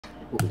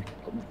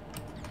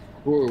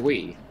Who are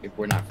we if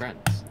we're not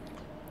friends?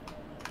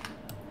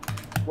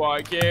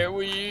 Why can't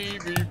we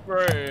be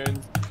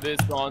friends? This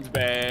one's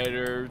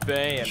better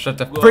than Shut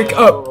the freak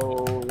up!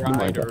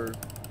 Rider.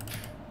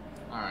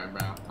 Alright,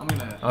 bro. I'm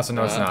gonna. Also,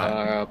 no, it's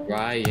not.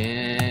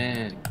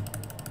 Brian.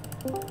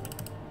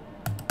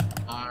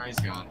 He's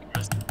gone.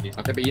 Rest in peace.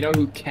 Okay, but you know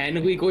who can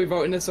legally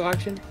vote in this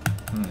election?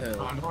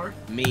 Condor?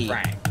 Me.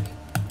 Frank.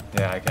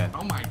 Yeah, I can.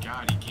 Oh my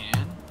god, he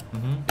can?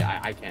 Yeah,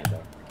 I can't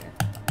though.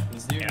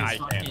 This dude Yeah, I is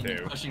can fucking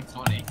too. pushing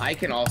 20. I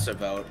can also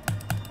vote.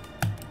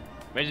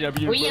 Imagine if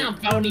you Who you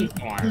voting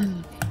for?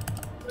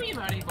 Who are you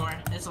voting for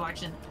this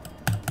election?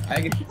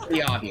 I think it's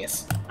pretty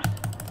obvious.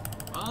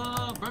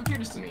 Brent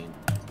Peterson. I mean,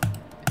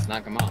 it's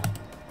not Kamal.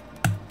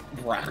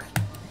 Bruh.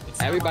 It's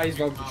not Everybody's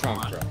like voting for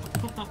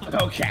Trump,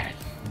 bro. Okay.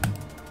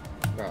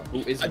 Bro, who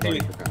is I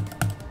voting do- for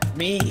Trump?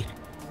 Me.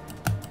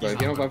 Bro, if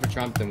you don't vote for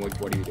Trump, then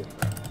what are you doing,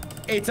 bro?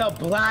 It's a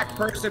black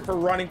person for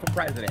running for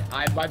president.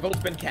 My vote's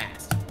been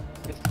cast.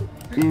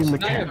 She's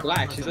not even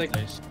black. She's like,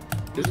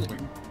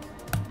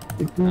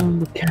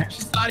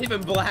 She's not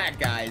even black,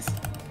 guys.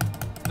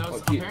 No, oh,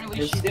 apparently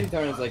his she. skin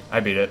tone is like, I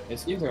beat it.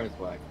 his skin tone is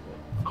black.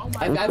 Oh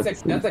my That's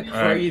a Alright,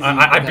 crazy.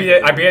 I beat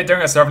it. I beat it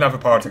during a serving up for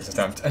politics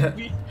attempt.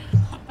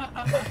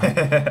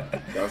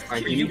 Yo,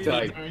 Frank, you need to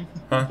like,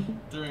 Huh?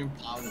 During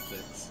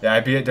politics. Yeah, I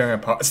beat it during a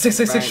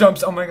 666 Right.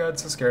 jumps. Oh my god,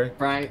 so scary.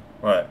 Frank,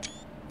 What?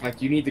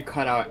 like you need to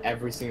cut out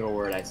every single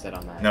word I said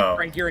on that. No.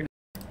 Frank, you're in.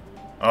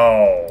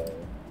 Oh.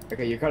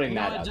 Okay, you're cutting You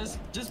know that what, out.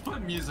 just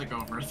put music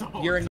over it. the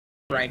whole You're in. time.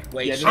 Frank,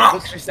 wait. Yeah, Yeah,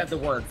 just- let's said the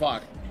word.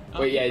 Fuck.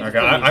 Wait, yeah. just Okay,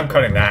 put I'm music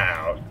cutting over. that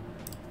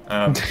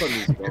out. Put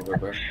music over,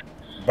 bro.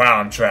 Wow,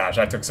 I'm trash.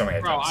 I took so many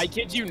Bro, attempts. I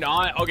kid you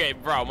not. Okay,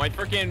 bro, my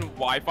freaking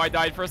Wi-Fi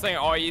died for a second.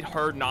 All I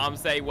heard Nam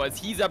say was,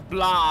 "He's a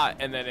blah,"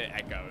 and then it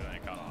echoed and I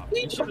cut off.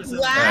 You should've said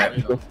Black?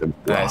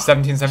 that.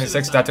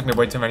 1776. That took me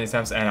way too many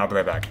attempts, and I'll be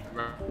right back.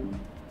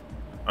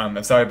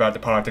 I'm sorry about the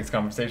politics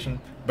conversation,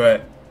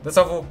 but this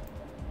level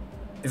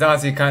is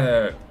honestly kind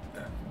of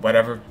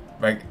whatever.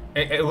 Like,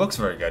 it looks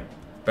very good,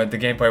 but the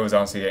gameplay was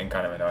honestly getting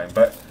kind of annoying.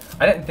 But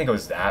I didn't think it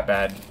was that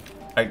bad.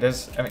 Like,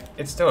 I mean,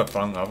 it's still a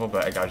fun level,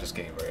 but like, I was just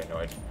getting very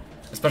annoyed.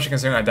 Especially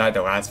considering I died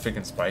the last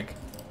freaking spike,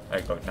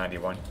 like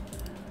 91.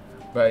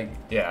 But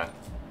yeah,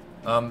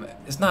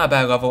 it's not a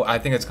bad level. I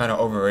think it's kind of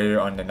overrated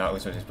on the not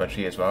losing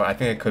spreadsheet as well. I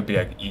think it could be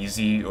like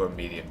easy or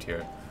medium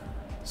tier.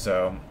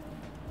 So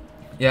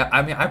yeah,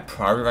 I mean, I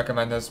probably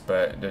recommend this,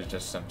 but there's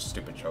just some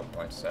stupid choke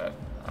points that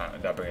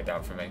bring it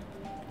down for me.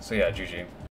 So yeah, GG.